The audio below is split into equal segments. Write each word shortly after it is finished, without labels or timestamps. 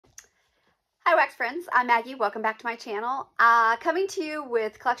Hi Wax friends, I'm Maggie. Welcome back to my channel. Coming to you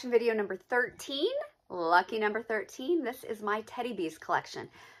with collection video number 13, lucky number 13. This is my Teddy Bees collection.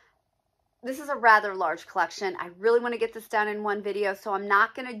 This is a rather large collection. I really want to get this done in one video, so I'm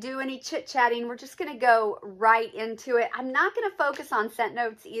not going to do any chit-chatting. We're just going to go right into it. I'm not going to focus on scent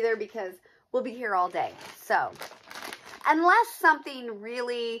notes either because we'll be here all day. So, unless something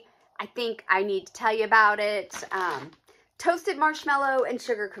really, I think I need to tell you about it, toasted marshmallow and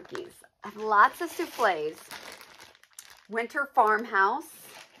sugar cookies. I have lots of souffles, winter farmhouse,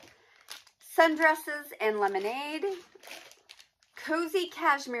 sundresses and lemonade, cozy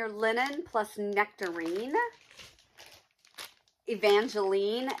cashmere linen plus nectarine,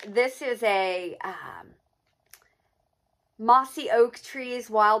 Evangeline. This is a mossy oak trees,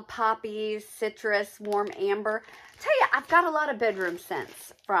 wild poppies, citrus, warm amber. Tell you, I've got a lot of bedroom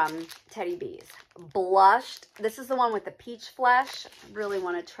scents from Teddy Bees. Blushed. This is the one with the peach flesh. Really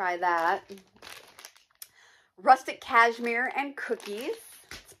want to try that. Rustic cashmere and cookies.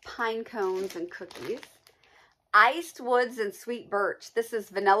 It's pine cones and cookies. Iced woods and sweet birch. This is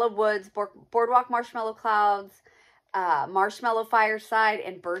vanilla woods, boardwalk marshmallow clouds, marshmallow fireside,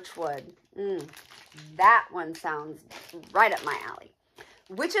 and birchwood. That one sounds right up my alley.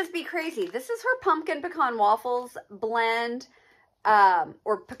 Witches Be Crazy. This is her pumpkin pecan waffles blend,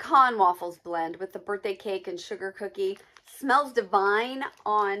 or pecan waffles blend with the birthday cake and sugar cookie. Smells divine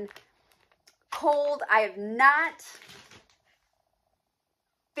on cold. I have not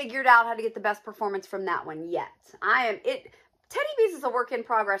figured out how to get the best performance from that one yet. Teddy Bees is a work in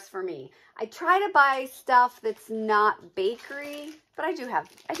progress for me. I try to buy stuff that's not bakery, but I do have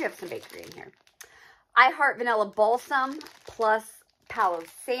some bakery in here. I Heart Vanilla Balsam plus Palo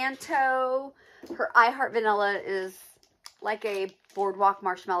Santo. Her I Heart Vanilla is like a boardwalk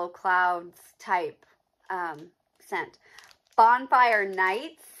marshmallow clouds type scent. Bonfire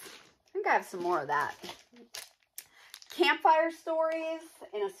Nights. I think I have some more of that. Campfire Stories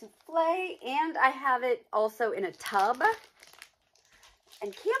in a souffle, and I have it also in a tub.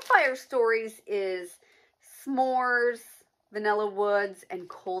 And Campfire Stories is s'mores, vanilla woods, and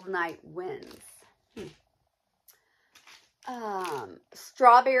cold night winds.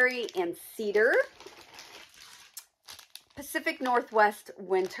 Strawberry and cedar. Pacific Northwest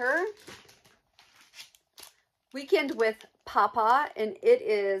winter. Weekend with Papa, and it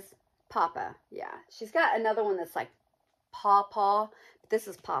is Papa. Yeah, she's got another one that's like Pawpaw, but this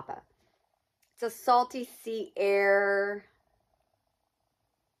is Papa. It's a salty sea air.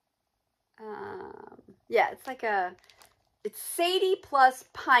 Yeah, it's Sadie plus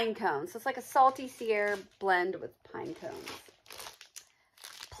pine cones. So it's like a salty sea air blend with pine cones.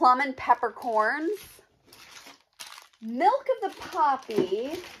 Plum and peppercorns. Milk of the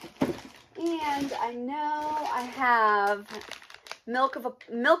Poppy. And I know I have milk of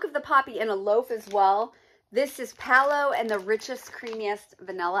the Poppy in a loaf as well. This is Palo and the richest, creamiest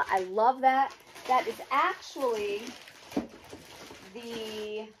vanilla. I love that. That is actually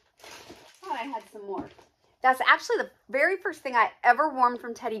I thought I had some more. That's actually the very first thing I ever warmed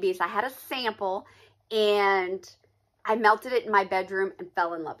from Teddy Bees. I had a sample and I melted it in my bedroom and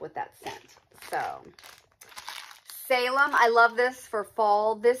fell in love with that scent. So, Salem, I love this for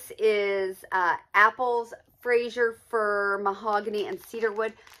fall. This is apples, Fraser fir, mahogany, and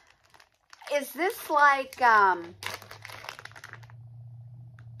cedarwood. Is this like, I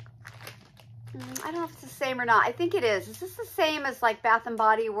don't know if it's the same or not. I think it is. Is this the same as like Bath &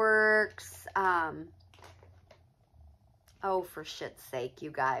 Body Works? Oh, for shit's sake, you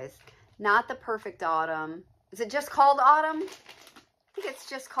guys. Not the Perfect Autumn. Is it just called Autumn? I think it's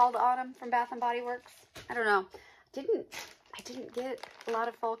just called Autumn from Bath & Body Works. I don't know. I didn't get a lot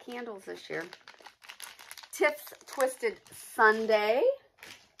of fall candles this year. Tiff's Twisted Sundae.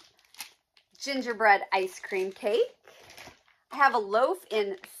 Gingerbread ice cream cake. I have a loaf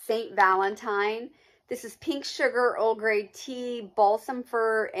in St. Valentine. This is pink sugar, Earl Grey tea, balsam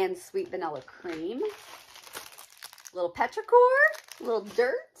fir, and sweet vanilla cream. Little petrichor, little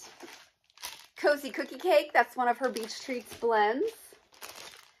dirt. Cozy cookie cake. That's one of her Beach Treats blends.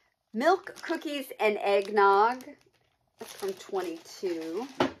 Milk cookies and eggnog. That's from 22.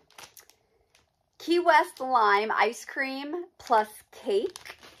 Key West lime ice cream plus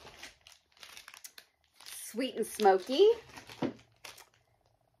cake. Sweet and smoky.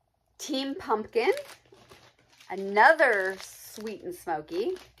 Team Pumpkin. Another sweet and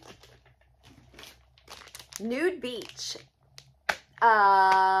smoky. Nude Beach.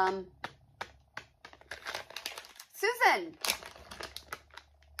 Susan.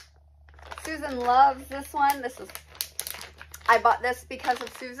 Susan loves this one. I bought this because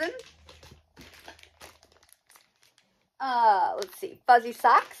of Susan. Let's see. Fuzzy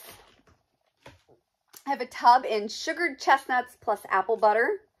Socks. I have a tub in sugared chestnuts plus apple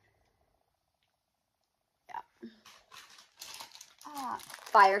butter. Yeah.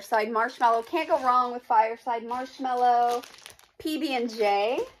 Fireside marshmallow. Can't go wrong with fireside marshmallow.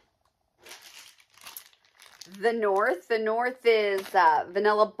 PB&J. The North. The North is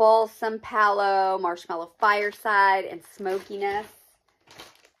vanilla balsam, palo, marshmallow fireside, and smokiness.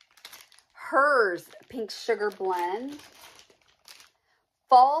 Hers pink sugar blend.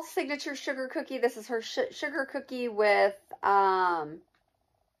 Fall signature sugar cookie. This is her sugar cookie with, I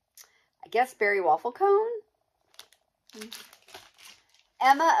guess, berry waffle cone.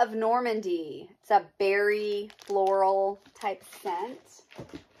 Emma of Normandy. It's a berry floral type scent. I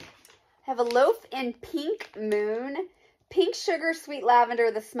have a loaf in Pink Moon. Pink sugar, sweet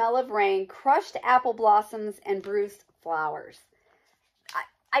lavender, the smell of rain, crushed apple blossoms, and bruised flowers.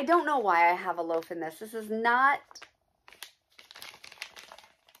 I don't know why I have a loaf in this. This is not...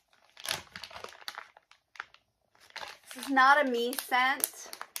 This is not a me scent.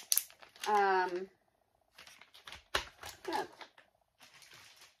 Yeah.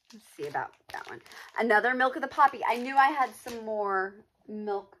 Let's see about that one. Another Milk of the Poppy. I knew I had some more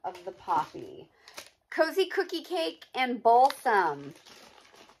Milk of the Poppy. Cozy Cookie Cake and Balsam.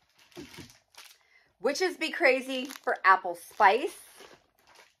 Witches Be Crazy for Apple Spice.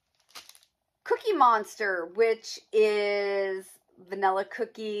 Cookie Monster, which is vanilla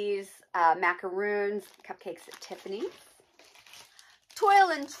cookies, macaroons, cupcakes at Tiffany's.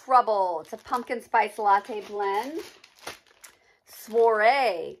 Toil and Trouble. It's a pumpkin spice latte blend.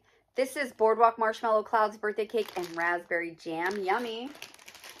 Soiree. This is Boardwalk Marshmallow Clouds birthday cake and raspberry jam. Yummy.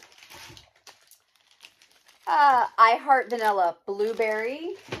 I Heart Vanilla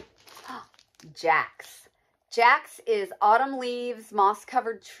Blueberry. Jack's. Jack's is autumn leaves,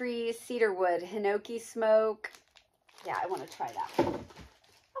 moss-covered trees, cedarwood, hinoki smoke. Yeah, I want to try that one.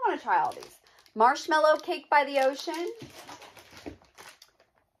 I want to try all these. Marshmallow Cake by the Ocean.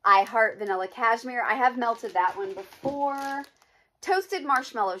 I Heart Vanilla Cashmere. I have melted that one before. Toasted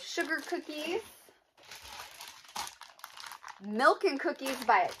Marshmallow Sugar Cookies. Milk and Cookies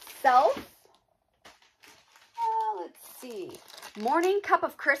by itself. Let's see. Morning Cup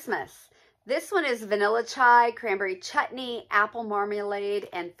of Christmas. This one is vanilla chai, cranberry chutney, apple marmalade,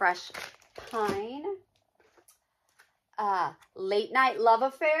 and fresh pine. Late Night Love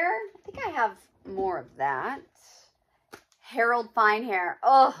Affair. I think I have more of that. Harold Finehair.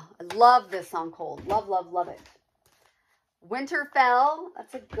 Oh, I love this on cold. Love, love, love it. Winterfell.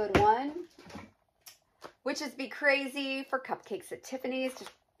 That's a good one. Witches Be Crazy for cupcakes at Tiffany's to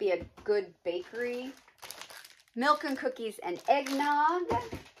be a good bakery. Milk and Cookies and Eggnog.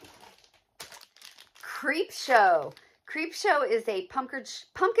 Creep Show. Creep Show is a pumpkin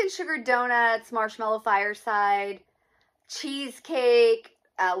sugar donuts, marshmallow fireside, cheesecake,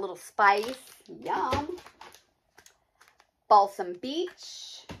 a little spice. Yum. Balsam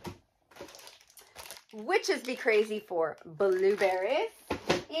Beach. Witches Be Crazy for blueberries.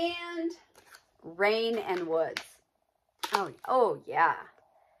 And Rain and Woods. Oh yeah.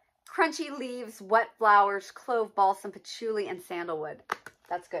 Crunchy Leaves, Wet Flowers, Clove, Balsam, Patchouli, and Sandalwood.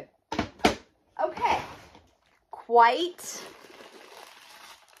 That's good. Okay. Quite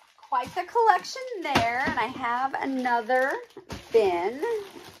the collection there. And I have another bin.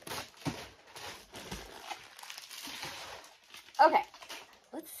 Okay.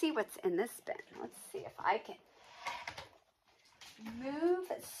 Let's see what's in this bin. Let's see if I can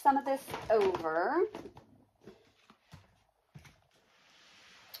move some of this over.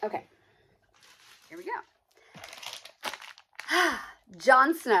 Okay, here we go.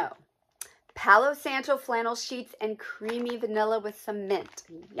 Jon Snow. Palo Santo flannel sheets and creamy vanilla with some mint.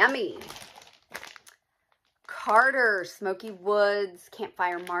 Yummy. Carter. Smoky Woods.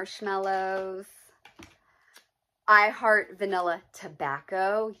 Campfire marshmallows. I Heart Vanilla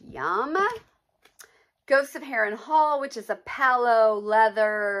Tobacco. Yum. Ghosts of Harren Hall, which is a palo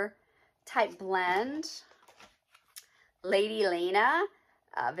leather type blend. Lady Lena.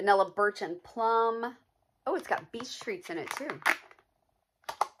 Vanilla birch and plum. Oh, it's got beach treats in it too.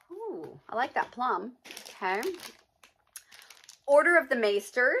 Ooh, I like that plum. Okay. Order of the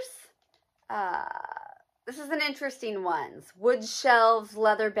Maesters. This is an interesting one. Wood shelves,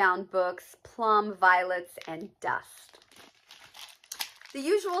 leather-bound books, plum, violets, and dust. The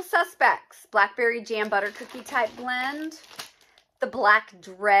Usual Suspects. Blackberry jam butter cookie type blend. The Black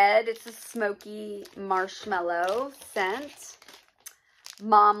Dread. It's a smoky marshmallow scent.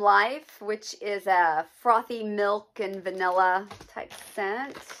 Mom Life, which is a frothy milk and vanilla type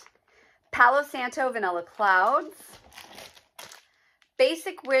scent. Palo Santo Vanilla Clouds.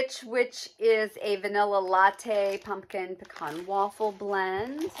 Basic Witch, which is a vanilla latte pumpkin pecan waffle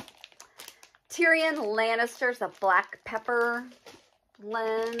blend. Tyrion Lannister's a black pepper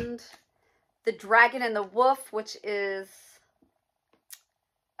blend. The Dragon and the Wolf, which is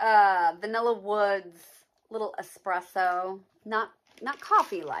Vanilla Woods little espresso. Not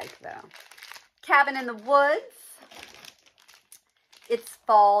coffee-like, though. Cabin in the Woods. It's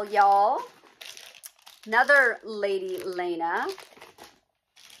fall, y'all. Another Lady Lena.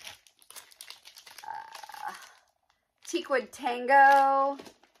 Teakwood Tango.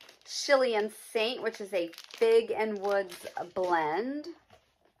 Chilean Saint, which is a Fig and Woods blend.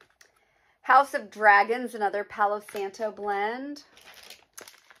 House of Dragons, another Palo Santo blend.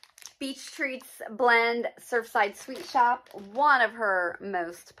 Beach Treats blend, Surfside Sweet Shop, one of her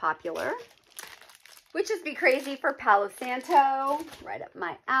most popular. Witches Be Crazy for Palo Santo, right up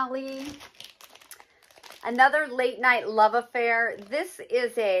my alley. Another Late Night Love Affair. This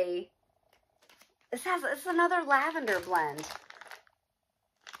is it's another lavender blend.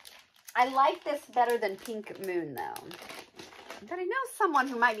 I like this better than Pink Moon, though. But I know someone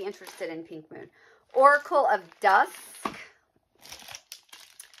who might be interested in Pink Moon. Oracle of Dusk.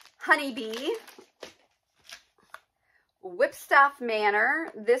 Honeybee. Whipstaff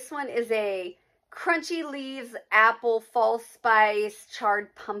Manor. This one is a Crunchy Leaves Apple Fall Spice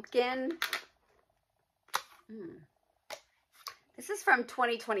Charred Pumpkin. This is from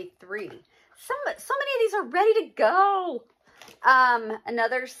 2023. So many of these are ready to go.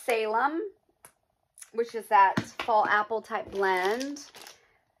 Another Salem, which is that fall apple type blend.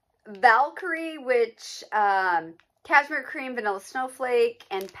 Valkyrie, which cashmere cream, vanilla snowflake,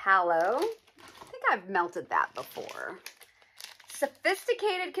 and palo. I think I've melted that before.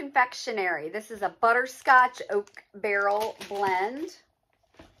 Sophisticated Confectionery. This is a butterscotch oak barrel blend.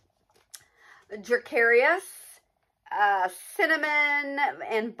 Dracarius, cinnamon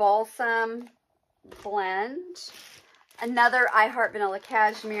and balsam blend. Another I Heart Vanilla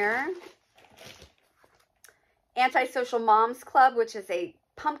Cashmere. Antisocial Moms Club, which is a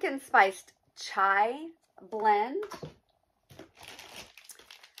pumpkin spiced chai blend.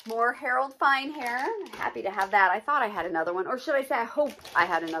 More Harold Fine Hair. Happy to have that. I thought I had another one. Or should I say I hope I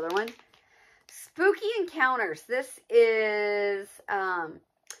had another one. Spooky Encounters. This is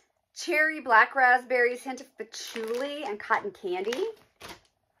cherry, black raspberries, hint of patchouli, and cotton candy.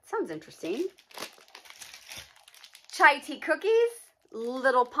 Sounds interesting. Chai Tea Cookies.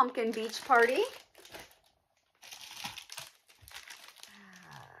 Little Pumpkin Beach Party.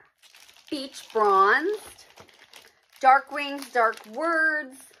 Beach Bronzed. Dark Wings, Dark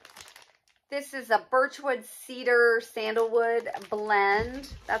Words. This is a Birchwood Cedar Sandalwood blend.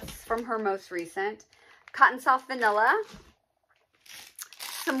 That's from her most recent. Cotton Soft Vanilla.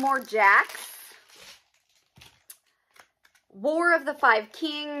 Some more Jacks. War of the Five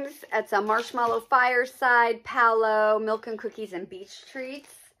Kings. It's a Marshmallow Fireside, Palo, Milk and Cookies, and Beach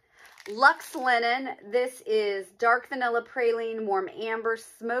Treats. Luxe Linen. This is Dark Vanilla Praline, Warm Amber,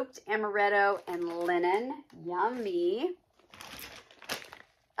 Smoked Amaretto, and Linen. Yummy.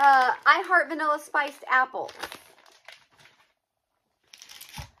 I Heart Vanilla Spiced Apples.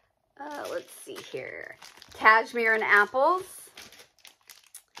 Let's see here. Cashmere and Apples.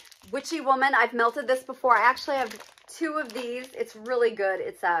 Witchy Woman. I've melted this before. I actually have 2 of these. It's really good.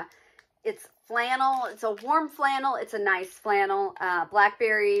 It's flannel. It's a warm flannel. It's a nice flannel.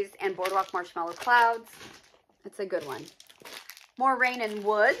 Blackberries and Boardwalk Marshmallow Clouds. It's a good one. More Rain and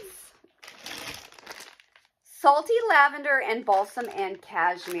Woods. Salty Lavender and Balsam and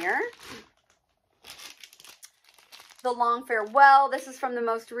Cashmere. The Long Farewell. This is from the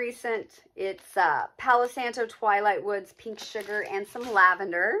most recent. It's Palo Santo, Twilight Woods, Pink Sugar, and some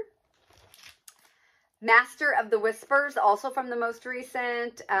lavender. Master of the Whispers, also from the most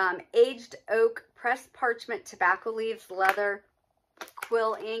recent. Aged Oak, Pressed Parchment, Tobacco Leaves, Leather,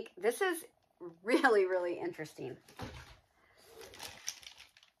 Quill Ink. This is really, really interesting.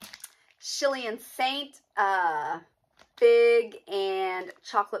 Chilean Saint, Fig and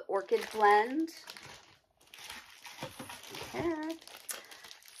Chocolate Orchid blend. Okay.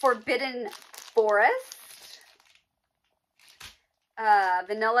 Forbidden Forest.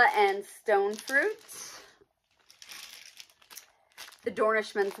 Vanilla and Stone Fruit. The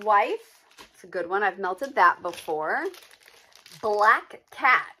Dornishman's Wife. It's a good one. I've melted that before. Black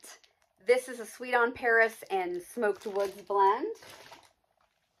Cat. This is a Sweet on Paris and Smoked Woods blend.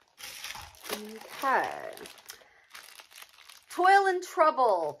 Okay. Toil and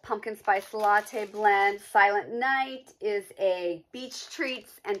Trouble Pumpkin Spice Latte blend. Silent Night is a Beach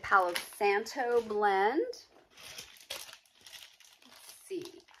Treats and Palo Santo blend. Let's see.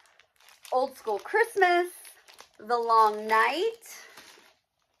 Old School Christmas. The Long Night.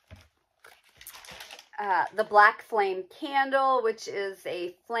 the Black Flame Candle, which is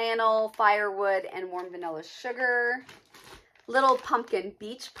a flannel, firewood, and warm vanilla sugar. Little Pumpkin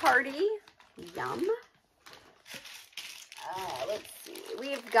Beach Party. Yum. Let's see.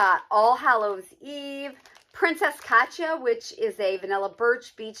 We've got All Hallows Eve. Princess Katya, which is a vanilla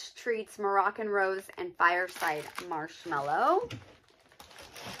birch, beach treats, Moroccan rose, and fireside marshmallow.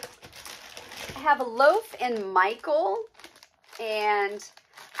 I have a Loaf and Michael, and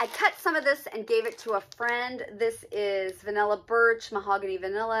I cut some of this and gave it to a friend. This is vanilla birch, mahogany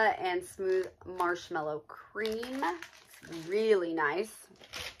vanilla, and smooth marshmallow cream. It's really nice.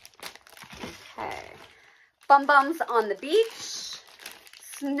 Okay. Bum Bums on the Beach,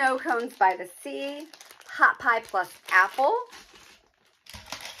 Snow Cones by the Sea, Hot Pie plus Apple,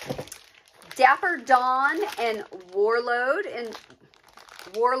 Dapper Dawn and Warlord.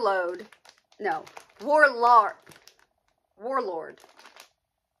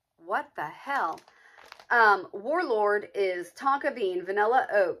 What the hell? Warlord is tonka bean, vanilla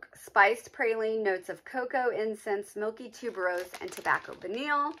oak, spiced praline, notes of cocoa, incense, milky tuberose, and tobacco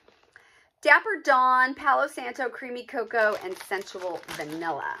vanille. Dapper Dawn, Palo Santo, creamy cocoa, and sensual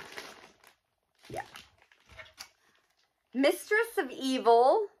vanilla. Yeah. Mistress of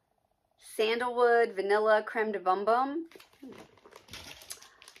Evil, sandalwood, vanilla, creme de bum bum.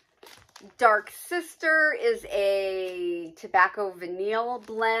 Dark Sister is a tobacco vanille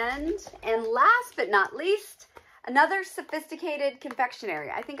blend. And last but not least, another sophisticated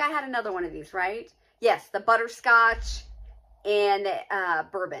confectionery. I think I had another one of these, right? Yes, the butterscotch and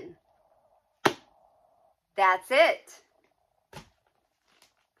bourbon. That's it.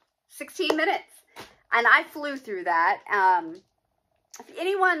 16 minutes. And I flew through that. If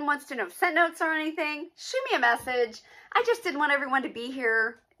anyone wants to know scent notes or anything, shoot me a message. I just didn't want everyone to be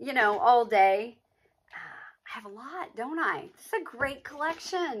here, you know, all day. I have a lot, don't I? This is a great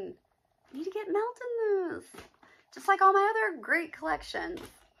collection. I need to get Melton this. Just like all my other great collections.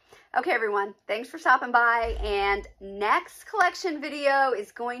 Okay, everyone. Thanks for stopping by. And next collection video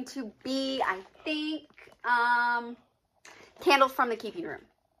is going to be, I think, candles from the keeping room.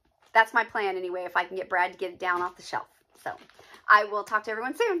 That's my plan anyway, if I can get Brad to get it down off the shelf. So I will talk to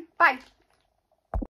everyone soon. Bye.